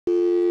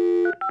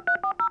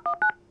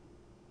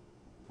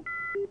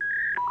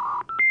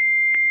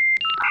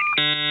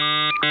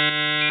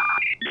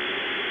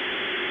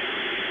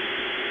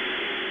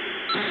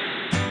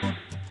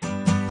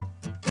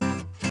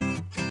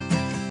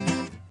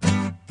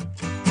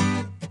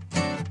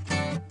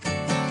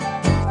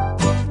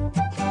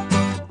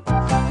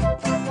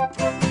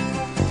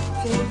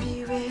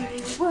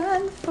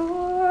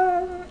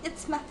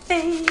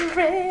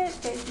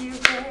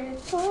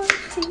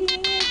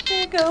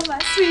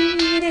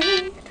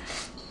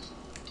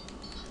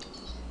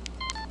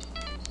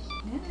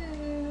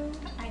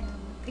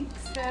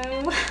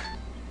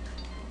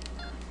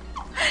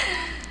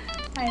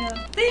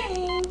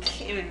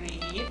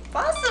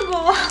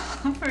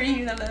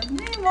gonna love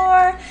me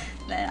more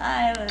than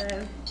I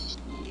love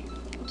you.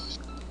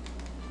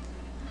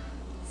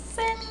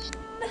 Send.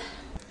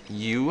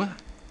 You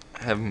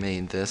have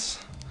made this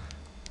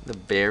the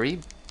very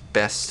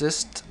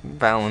bestest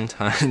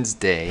Valentine's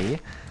Day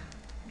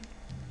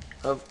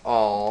of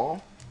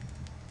all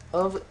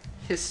of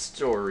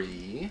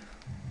history.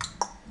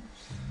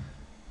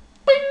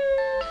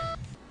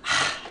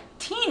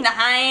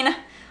 T9,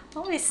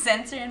 always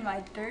censoring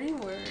my dirty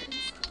words.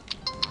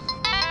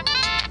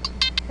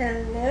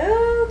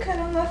 Hello,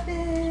 Cuddle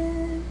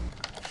Muffin.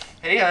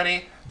 Hey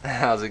honey,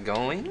 how's it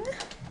going?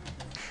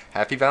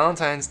 Happy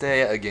Valentine's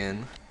Day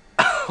again.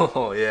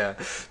 Oh yeah,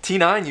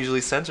 T9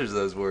 usually censors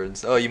those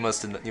words. Oh, you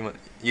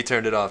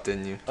turned it off,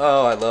 didn't you?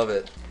 Oh, I love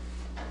it.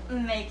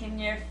 Making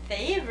your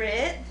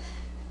favorite.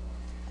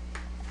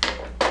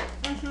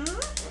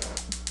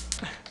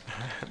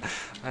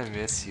 I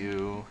miss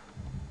you.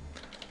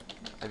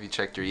 Have you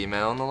checked your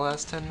email in the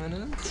last 10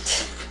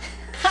 minutes?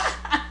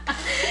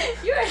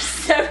 You are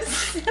so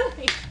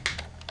silly.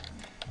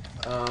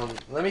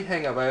 Let me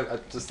hang up. I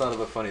just thought of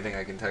a funny thing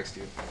I can text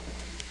you.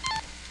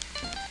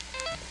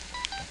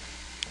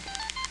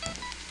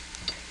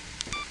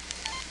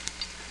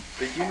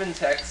 The human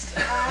text.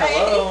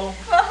 Hello?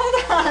 Well, hold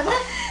on.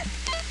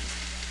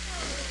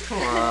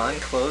 Come on,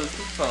 close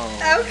the phone.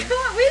 Oh, come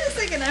on. Wait a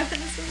second.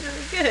 This is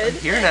really good.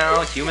 Here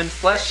now, human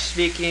flesh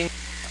speaking.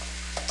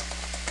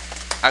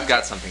 I've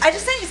got something. I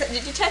just sent you something.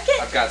 Did you check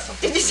it? I've got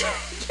something. Did you check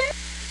it?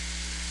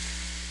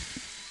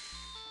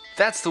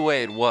 That's the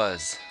way it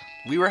was.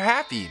 We were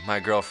happy, my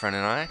girlfriend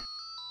and I.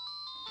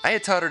 I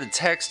had taught her to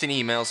text and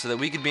email so that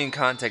we could be in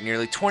contact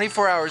nearly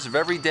 24 hours of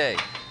every day,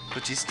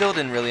 but she still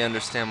didn't really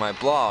understand my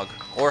blog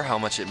or how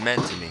much it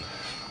meant to me.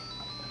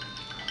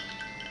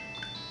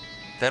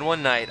 Then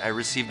one night I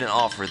received an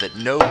offer that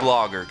no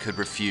blogger could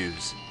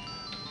refuse.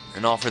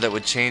 An offer that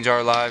would change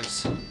our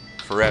lives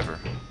forever.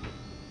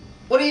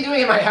 What are you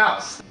doing in my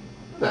house?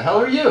 Who the hell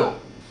are you?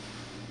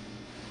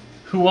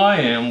 Who I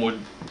am would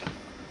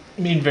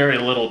mean very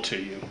little to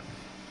you.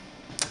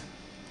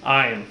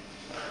 I am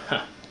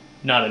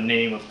not a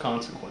name of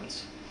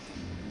consequence.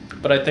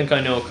 But I think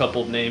I know a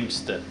couple of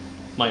names that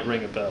might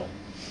ring a bell.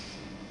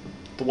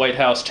 The White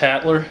House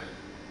Tattler,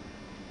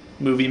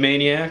 Movie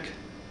Maniac.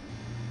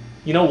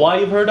 You know why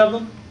you've heard of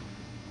them?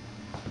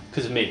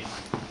 Because of me.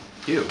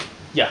 You?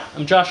 Yeah,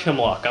 I'm Josh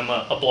Hemlock. I'm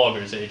a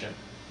blogger's agent.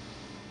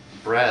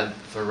 Brad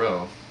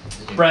Thoreau.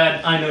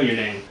 Brad, I know your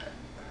name.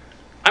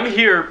 I'm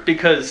here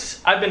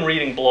because I've been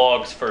reading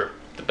blogs for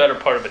the better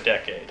part of a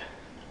decade.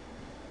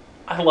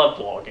 I love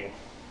blogging.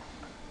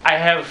 I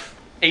have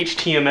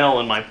HTML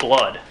in my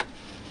blood.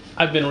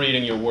 I've been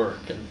reading your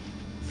work, and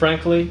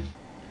frankly,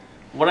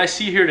 what I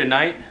see here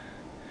tonight,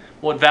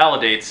 what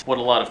validates what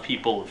a lot of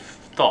people have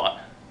thought.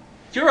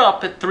 You're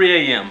up at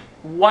 3 a.m.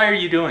 Why are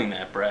you doing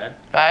that, Brad?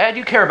 I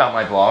do care about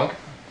my blog.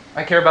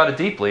 I care about it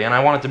deeply, and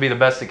I want it to be the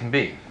best it can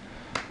be.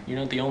 You're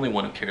not the only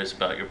one who cares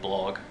about your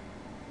blog.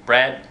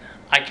 Brad,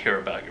 I care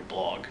about your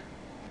blog.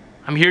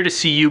 I'm here to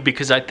see you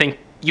because I think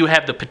you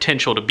have the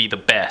potential to be the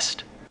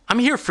best. I'm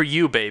here for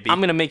you, baby. I'm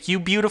gonna make you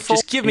beautiful.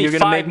 Just give me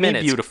 5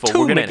 minutes. Beautiful.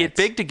 We're gonna get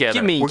big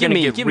together. We're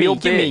gonna get real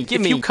big.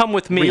 If you come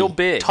with me, real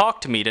big.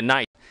 Talk to me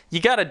tonight. You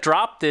gotta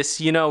drop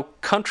this,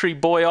 country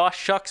boy aw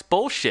shucks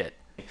bullshit.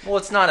 Well,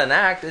 it's not an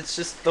act, it's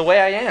just the way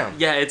I am.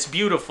 Yeah, it's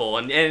beautiful,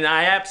 and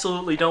I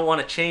absolutely don't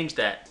want to change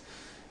that.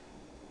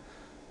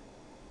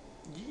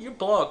 Your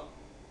blog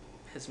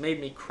has made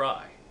me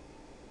cry.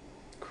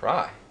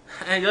 Cry?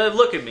 Hey,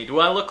 look at me. Do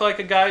I look like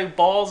a guy who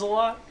bawls a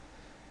lot?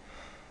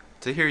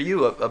 To hear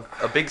you,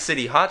 a big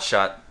city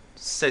hotshot,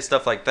 say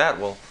stuff like that,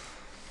 well,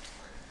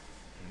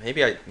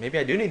 maybe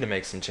I do need to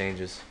make some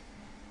changes.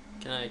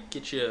 Can I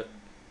get you a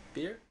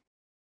beer?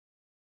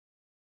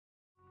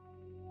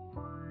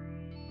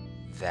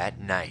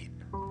 That night,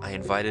 I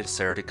invited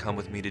Sarah to come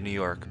with me to New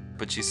York,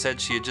 but she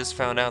said she had just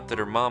found out that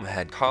her mom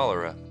had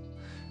cholera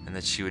and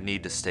that she would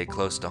need to stay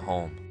close to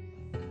home.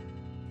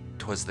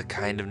 'Twas the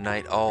kind of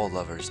night all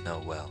lovers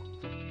know well.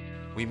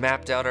 We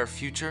mapped out our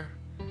future,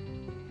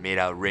 made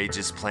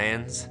outrageous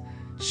plans,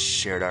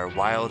 shared our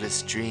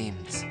wildest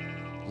dreams,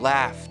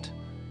 laughed,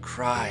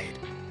 cried,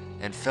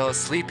 and fell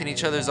asleep in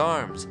each other's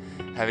arms,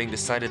 having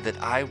decided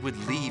that I would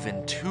leave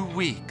in 2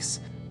 weeks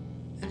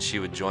and she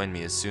would join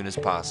me as soon as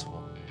possible.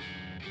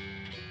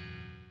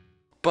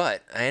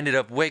 But I ended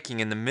up waking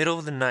in the middle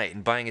of the night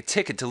and buying a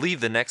ticket to leave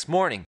the next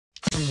morning.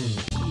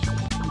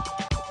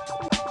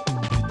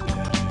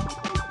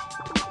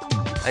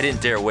 I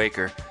didn't dare wake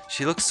her.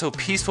 She looks so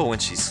peaceful when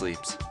she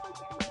sleeps.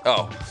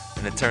 Oh,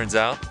 and it turns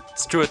out,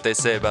 it's true what they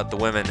say about the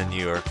women in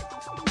New York.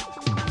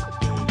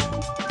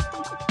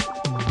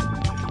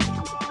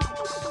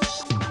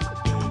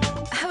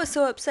 I was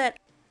so upset.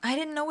 I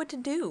didn't know what to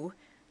do.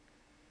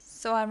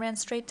 So I ran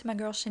straight to my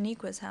girl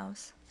Shaniqua's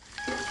house.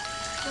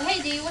 Well,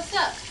 hey, Dee, what's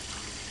up?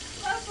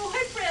 My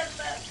boyfriend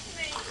left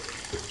me.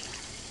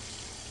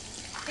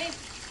 Hey,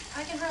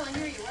 I can hardly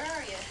hear you. Where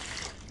are you?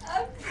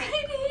 I'm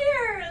right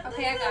here.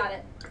 Okay, I got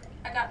it.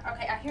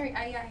 Okay, I hear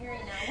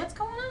you now. What's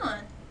going on?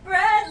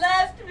 Brad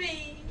left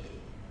me.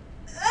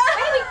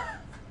 Baby!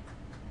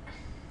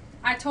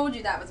 I told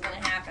you that was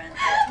gonna happen.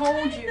 I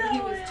told you. He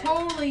was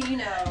totally, you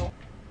know.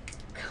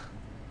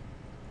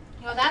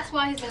 Well, that's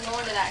why he's been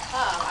going to that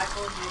club I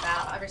told you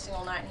about every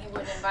single night, and he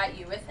wouldn't invite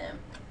you with him.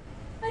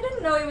 I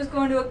didn't know he was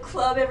going to a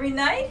club every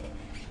night.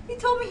 He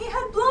told me he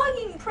had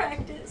blogging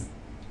practice.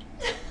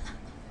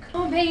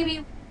 Come on,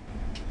 baby.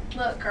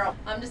 Look, girl,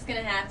 I'm just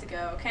gonna have to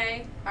go,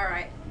 okay? All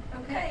right.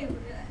 Okay.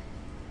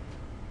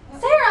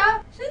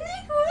 Sarah!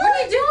 Shaniqua! What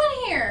are you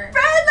doing here?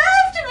 Brad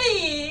left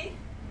me!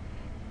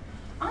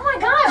 Oh my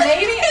god,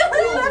 baby!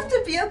 He left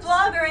to be a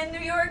blogger in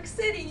New York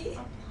City.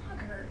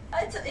 Blogger.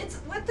 It's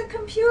with the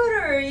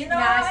computer, you know.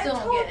 Yeah, I still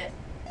don't get it.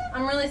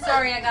 I'm really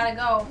sorry, I gotta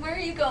go. Where are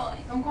you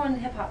going? I'm going to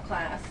hip-hop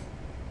class.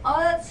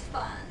 Oh, that's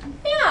fun.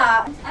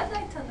 Yeah. I'd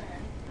like to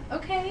learn.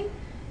 Okay.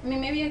 I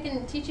mean, maybe I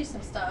can teach you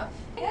some stuff.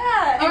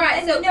 Yeah. All right,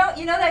 and so-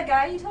 you know that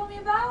guy you told me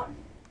about?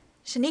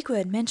 Shaniqua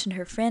had mentioned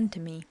her friend to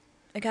me,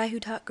 a guy who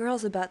taught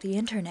girls about the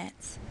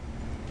internets.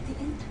 The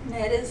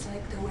internet is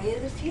like the way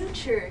of the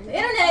future. The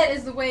internet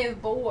is the way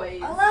of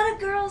boys. A lot of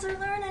girls are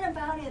learning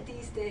about it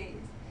these days.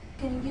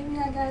 Can you give me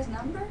that guy's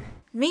number?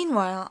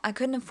 Meanwhile, I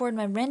couldn't afford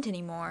my rent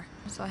anymore,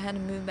 so I had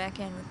to move back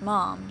in with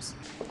Mom's.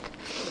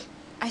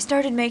 I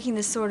started making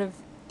this sort of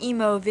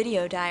emo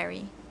video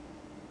diary.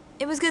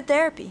 It was good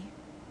therapy.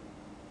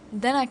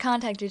 Then I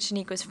contacted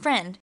Shaniqua's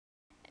friend,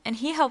 and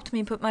he helped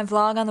me put my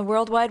vlog on the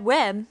World Wide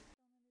Web.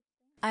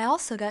 I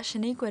also got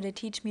Shaniqua to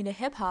teach me to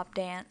hip-hop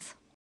dance.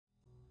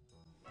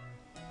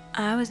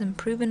 I was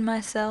improving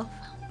myself,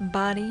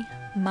 body,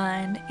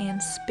 mind,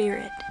 and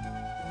spirit.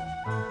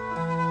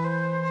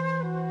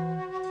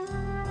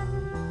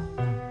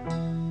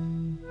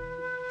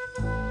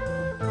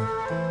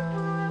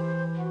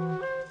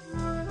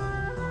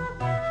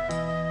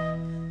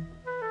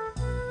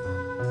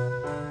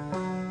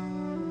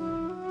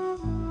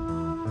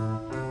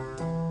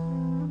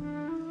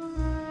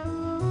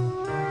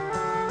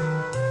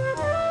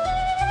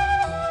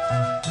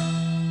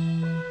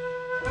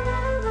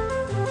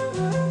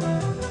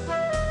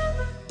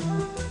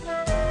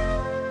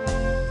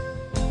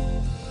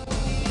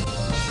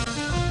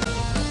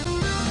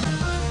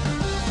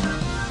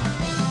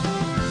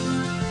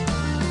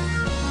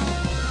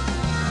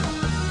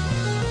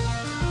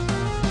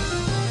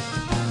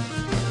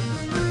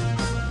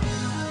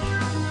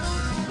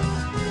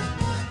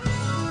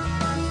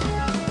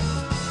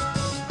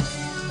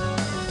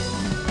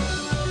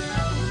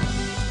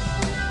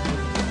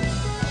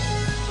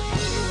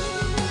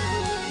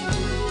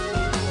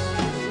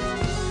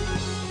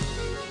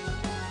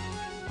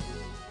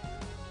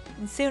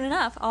 And soon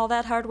enough, all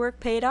that hard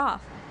work paid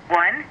off.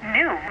 One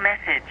new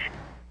message.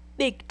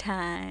 Big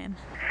time.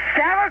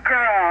 Sarah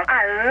girl,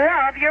 I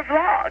love your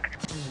vlog.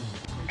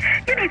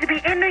 You need to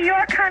be in New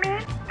York,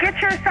 honey.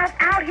 Get yourself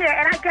out here,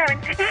 and I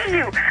guarantee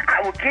you,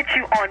 I will get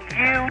you on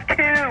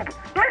YouTube.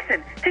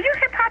 Listen, do you